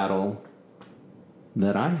was the battle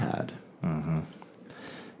that I had. Mm-hmm.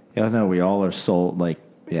 Yeah, no, we all are sold, we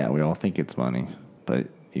all think it's money, but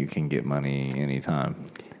you can get money anytime.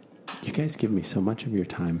 You guys give me so much of your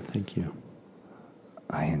time. Thank you.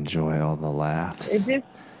 I enjoy all the laughs.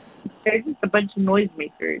 They're just a bunch of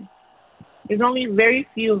noisemakers. There's only very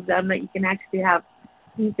few of them that you can actually have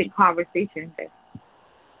decent conversations with.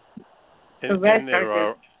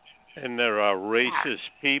 And there are racist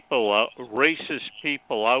people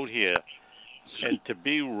out here, and to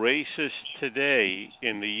be racist today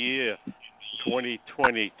in the year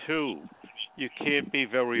 2022, you can't be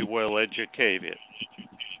very well educated.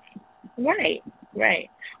 Right.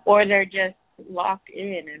 Or they're just locked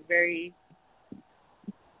in and very,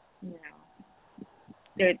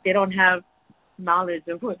 they don't have knowledge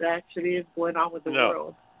of what actually is going on with the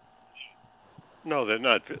world. No, they're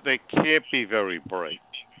not. They can't be very bright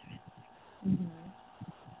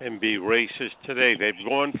and be racist today. They've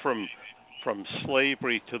gone from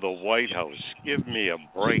slavery to the White House. Give me a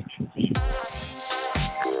break.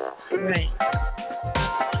 Right.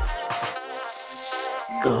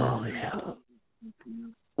 Oh, yeah.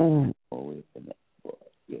 Oh,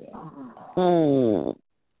 yeah. Oh,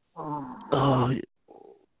 yeah.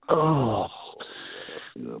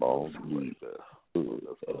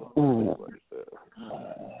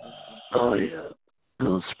 Oh, yeah.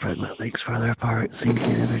 I'll spread my legs farther apart so you can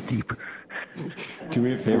get ever deeper. Do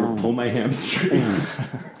me a favor, pull my hamstring.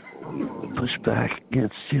 Push back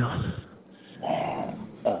against you.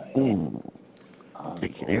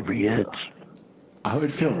 Taking every itch. I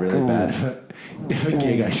would feel really bad if a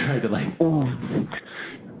gay guy tried to like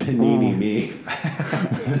panini me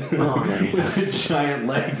with the giant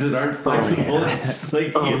legs that aren't flexible. It's just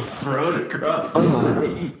like he gets thrown across the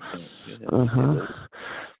room.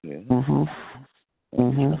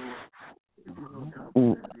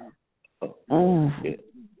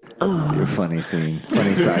 You're funny scene.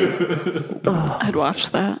 Funny sight. I'd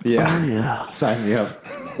watch that. Yeah. Sign me up.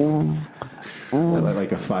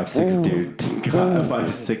 Like a 5'6" dude, a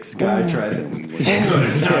 5'6" guy tried to go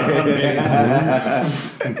down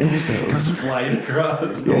on me. Goes flying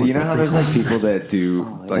across. Yeah, you know how there's like people that do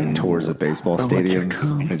like tours of baseball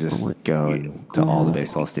stadiums? They just go to all the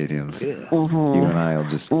baseball stadiums. You and I will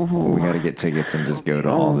just, we got to get tickets and just go to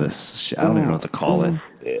all this shit. I don't even know what to call it.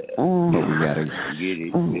 But we got to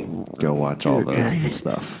go watch all the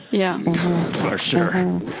stuff. Yeah. For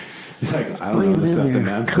sure. Like, I don't know the stuff that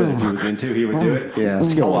Mammz said if he was into, he would do it. Yeah,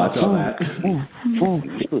 let's go watch all that.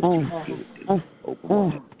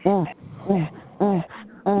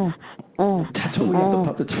 That's what we have the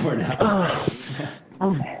puppets for now.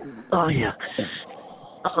 Oh, yeah.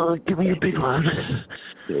 Give me a big one.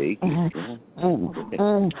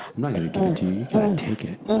 I'm not going to give it to you. You got to take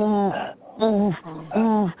it.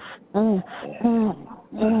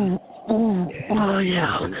 Oh,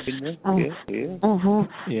 yeah.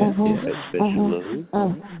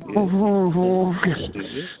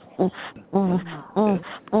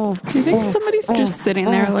 Do you think somebody's just sitting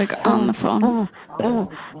there, like, on the phone?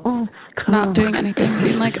 Not doing anything,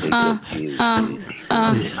 being like,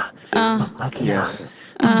 Yes.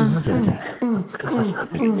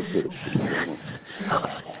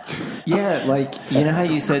 Yeah, like, you know how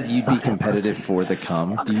you said you'd be competitive for the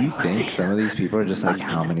cum? Do you think some of these people are just like,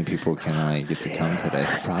 how many people can I get to cum today?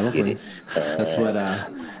 Probably. That's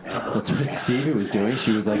what Stevie was doing.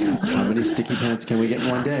 She was like, how many sticky pants can we get in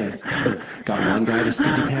one day? Got one guy to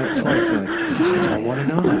sticky pants twice. You're like, I don't want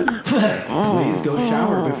to know that. Please go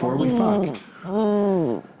shower before we fuck.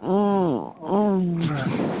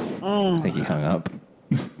 I think he hung up.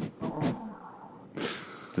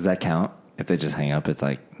 Does that count? If they just hang up, it's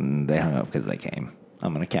like, they hung up because they came.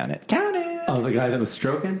 I'm going to count it. Count it! Oh, the guy that was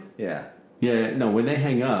stroking? Yeah. Yeah, no, when they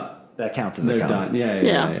hang up, that counts as they're a cum. done.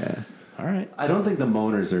 Yeah. All right. I don't think the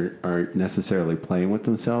moaners are necessarily playing with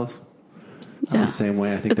themselves the same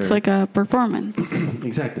way. I think it's like a performance.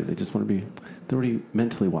 Exactly. They just want to be, they're already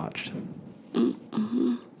mentally watched.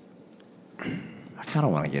 Mm-hmm. I kind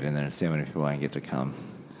of want to get in there and see how many people I can get to come.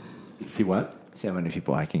 See what? See how many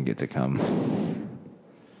people I can get to come.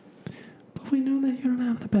 But we know that you don't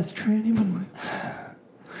have the best training.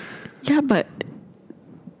 Yeah, but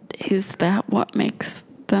is that what makes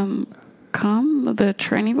them come? The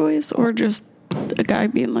tranny voice? Or just a guy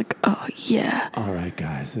being like, oh, yeah. All right,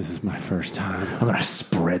 guys, this is my first time. I'm going to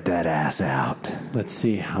spread that ass out. Let's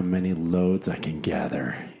see how many loads I can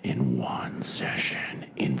gather in one session.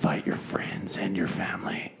 Invite your friends and your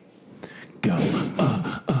family. Go.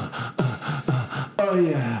 Oh,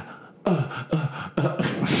 yeah.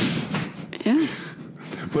 Yeah.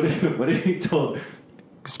 What if you told,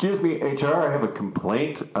 excuse me, HR, I have a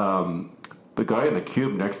complaint. The guy in the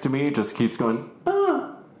cube next to me just keeps going,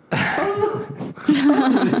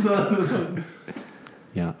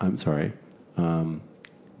 Yeah, I'm sorry.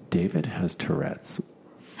 David has Tourette's.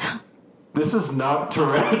 This is not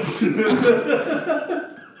Tourette's.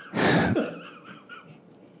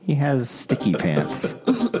 He has sticky pants.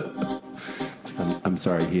 I'm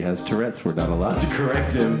sorry, he has Tourette's. We're not allowed to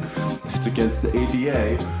correct him. It's against the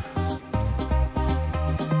ADA.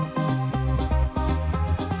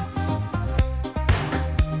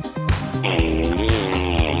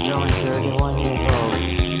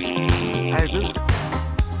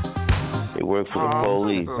 They work for the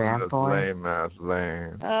police. Lame ass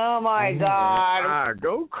lame. Oh my God.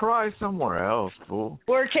 Go cry somewhere else, fool.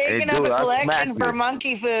 We're taking up a collection for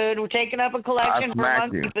monkey food. We're taking up a collection for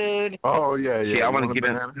monkey food. Oh yeah. See, I want to get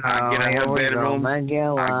in her bedroom. I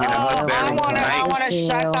want to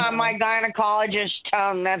suck on my gynecologist's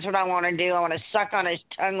tongue. That's what I want to do. I want to suck on his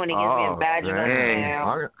tongue when he gives me a vaginal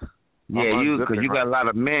canal. Yeah, because you got a lot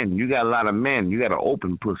of men. You got an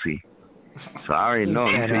open pussy. So I already know.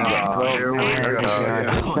 You're just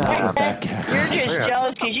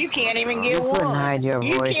jealous because you can't even get one. Hide your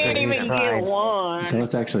you voice can't even get one.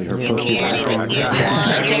 That's actually her pussy. You can't even get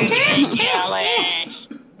one. You're jealous.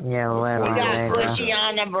 Yeah, we got pussy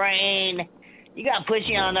on the brain. You got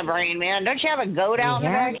pussy on the brain, man. Don't you have a goat out in the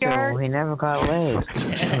backyard? We never got laid.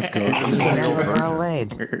 We never got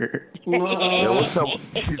laid. Yeah, what's up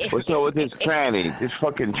with this tranny? This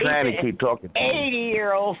fucking tranny keep talking.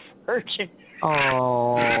 80-year-old virgin.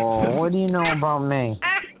 Oh, what do you know about me?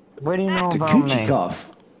 What do you know about me? Coochie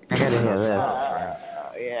cough. I gotta hear this.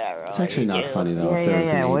 Yeah, It's actually not funny though. Yeah, if there was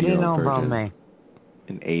an What do you know 80-year-old about virgin. me?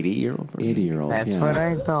 An 80-year-old? 80-year-old. That's yeah. what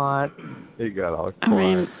I thought. You got all I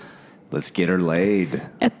mean, let's get her laid.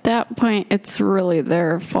 At that point, it's really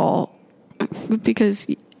their fault because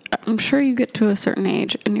I'm sure you get to a certain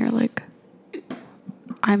age and you're like,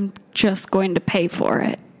 I'm just going to pay for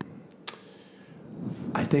it.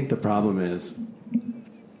 I think the problem is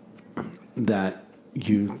that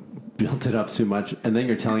you built it up too much, and then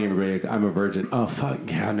you're telling everybody, I'm a virgin. Oh, fuck,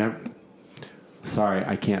 yeah, never. Sorry,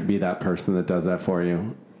 I can't be that person that does that for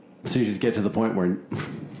you. So you just get to the point where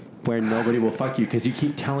nobody will fuck you because you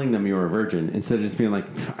keep telling them you're a virgin instead of just being like,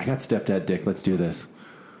 I got stepdad dick, let's do this.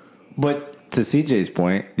 But to CJ's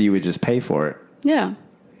point, you would just pay for it. Yeah.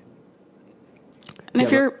 And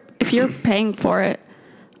if you're paying for it,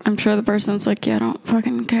 I'm sure the person's like, yeah, I don't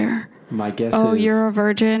fucking care. My guess is... Oh, is... you're a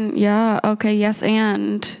virgin? Yeah, okay, yes,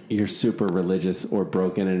 and... You're super religious or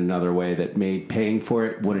broken in another way that made paying for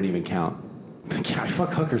it wouldn't even count. Yeah, I fuck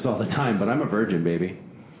hookers all the time, but I'm a virgin, baby.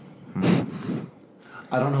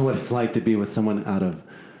 I don't know what it's like to be with someone out of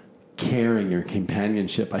caring or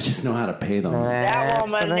companionship. I just know how to pay them. That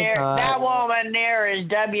woman there is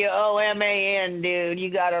WOMAN, dude. You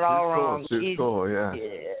got it all wrong. She's cool, yeah.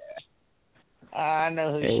 I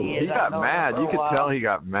know who she is. He got mad. You could tell he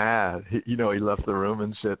got mad. He left the room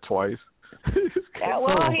and shit twice.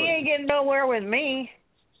 Well, he ain't getting nowhere with me.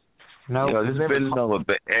 No. Yo, just bend over.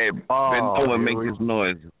 Hey, bend over and make this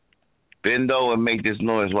noise. Bend over and make this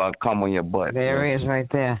noise while I come on your butt. There he is right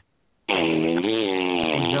there. He's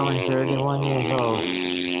only 31 years old.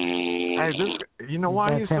 Hey, you know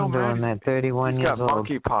why he's so mad? Doing that, 31 He's years got old.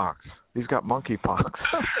 monkeypox. He's got monkeypox.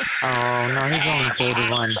 Oh, no, he's only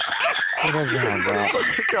 31. He doesn't have that.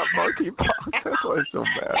 He's got monkeypox. That's why he's so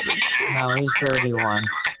mad. No, he's 31.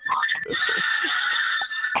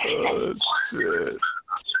 Oh, shit.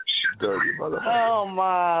 Dirty motherfucker. Oh,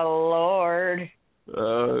 my Lord.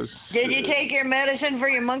 Oh, shit. Did you take your medicine for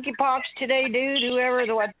your monkeypox today, dude?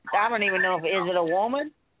 I don't even know if is it a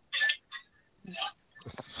woman?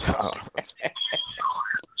 I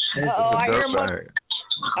hear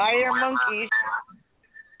monkeys.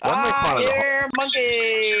 Monkeys.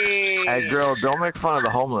 Hey, girl, don't make fun of the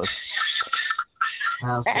homeless.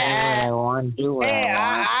 I'll say what I want, do what I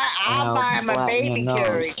want. I'll buy him a baby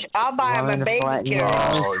carriage. I'll buy him a baby carriage.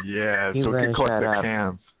 Oh, yeah. You So he better could collect shut the up.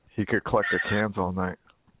 cans. He could collect the cans all night.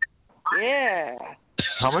 Yeah.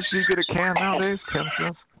 How much do you get a can nowadays? 10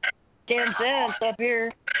 cents? 10 cents up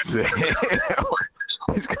here.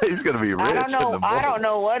 He's going to be rich. I don't know. In the morning. I don't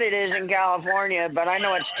know what it is in California, but I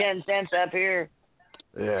know it's 10 cents up here.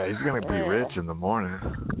 Yeah, he's going to be rich in the morning.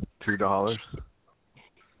 $2.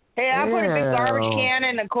 Hey, I put a big garbage can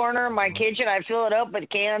in the corner of my kitchen. I fill it up with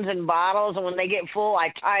cans and bottles, and when they get full, I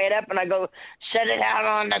tie it up and I go set it out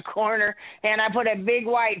on the corner. And I put a big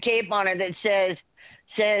white tape on it that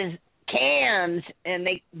says cans, and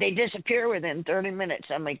they disappear within 30 minutes.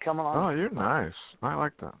 Somebody come along. Oh, you're nice. I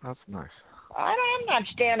like that. That's nice. I'm not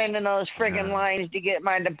standing in those friggin' lines to get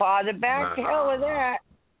my deposit back. To hell with that.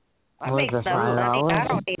 I make some money. I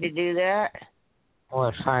don't need to do that.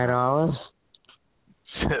 What, $5?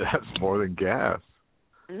 That's more than gas.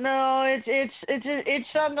 No, it's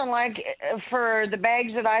something like for the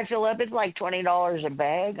bags that I fill up, it's like $20 a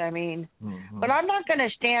bag. I mean, but I'm not going to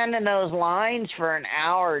stand in those lines for an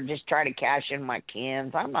hour just try to cash in my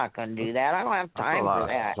cans. I'm not going to do that. I don't have time for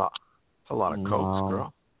that. That's a lot of Cokes,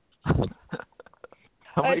 girl.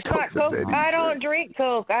 It's not Coke. I don't drink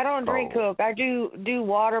Coke. Coke. I do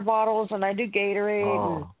water bottles and I do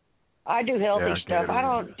Gatorade. And I do healthy stuff.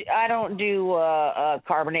 Gatorade. I don't do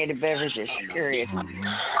carbonated beverages. Period.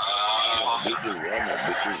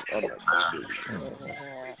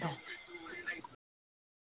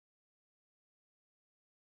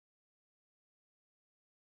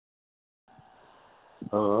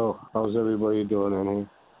 Oh, how's everybody doing in here?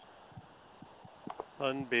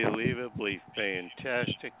 Unbelievably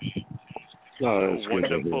fantastic. Oh, that's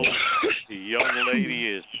wonderful. The young lady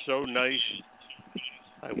is so nice.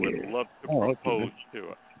 I would love to propose to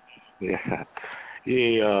her. Yeah.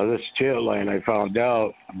 This chat line, I found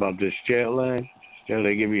out about this chat line.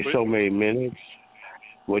 They give you so many minutes.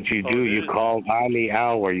 What you do, you call on the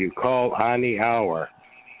hour.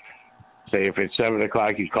 Say if it's 7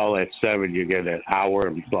 o'clock, you call at 7, you get an hour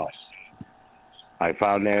and plus. I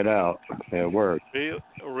found that out at work.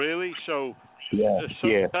 Really? So Yeah.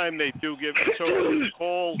 Sometimes they do give it, so it's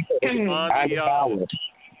called on the hour.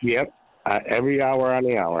 Yep. Every hour on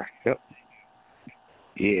the hour. Yep.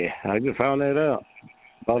 Yeah, I just found that out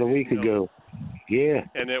about a week ago. Yeah.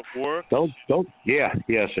 And it works? Don't. Yeah,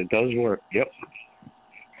 yes, it does work. Yep.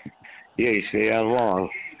 Yeah, you stay on long.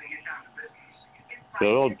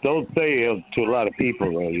 So don't say it to a lot of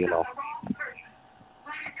people, though, you know.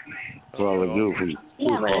 It's all the goofy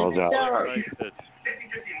falls out.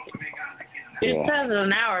 It says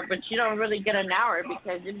an hour, but you don't really get an hour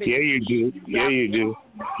because Yeah, you do. Yeah, you do.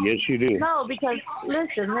 Yes, you do. No, because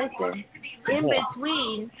listen. In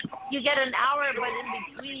between, you get an hour, but in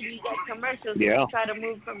between you get commercials. Yeah. You try to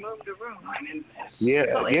move from room to room. Yeah,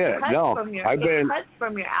 So yeah. No, it cuts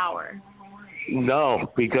from your hour.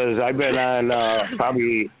 No, because I've been on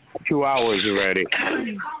probably 2 hours already.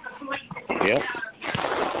 Yep.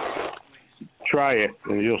 Try it,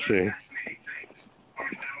 and you'll see.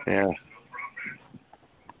 Yeah.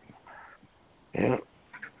 Yeah.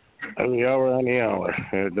 Every hour on the hour.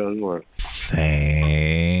 It does work.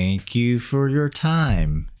 Thank you for your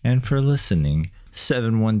time and for listening.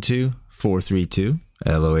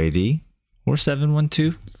 712-432-LOAD or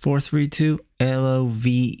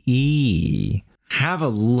 712-432-LOVE. Have a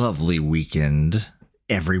lovely weekend,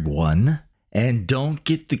 everyone. And don't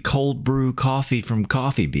get the cold brew coffee from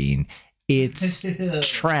Coffee Bean. It's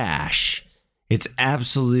trash. It's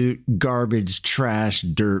absolute garbage, trash,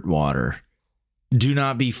 dirt water. Do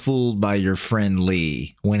not be fooled by your friend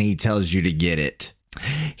Lee when he tells you to get it.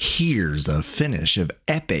 Here's a finish of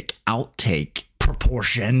epic outtake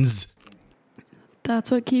proportions.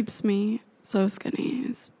 That's what keeps me so skinny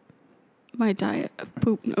is my diet of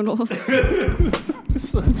poop noodles. Is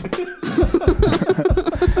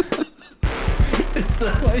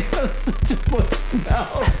that why you have such a moist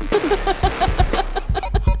mouth?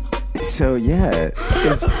 So yeah,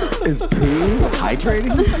 is poo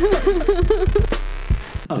hydrating?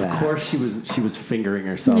 Of course, she was fingering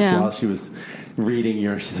herself while she was reading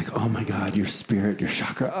she's like, oh my God, your spirit, your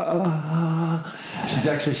chakra.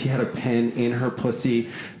 She had a pen in her pussy.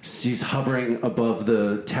 She's hovering above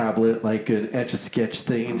the tablet like an Etch-a-Sketch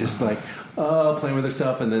thing, just like playing with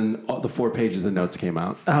herself. And then all the 4 pages of notes came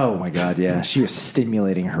out. Oh my God, yeah. She was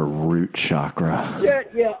stimulating her root chakra.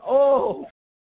 Yeah. Oh.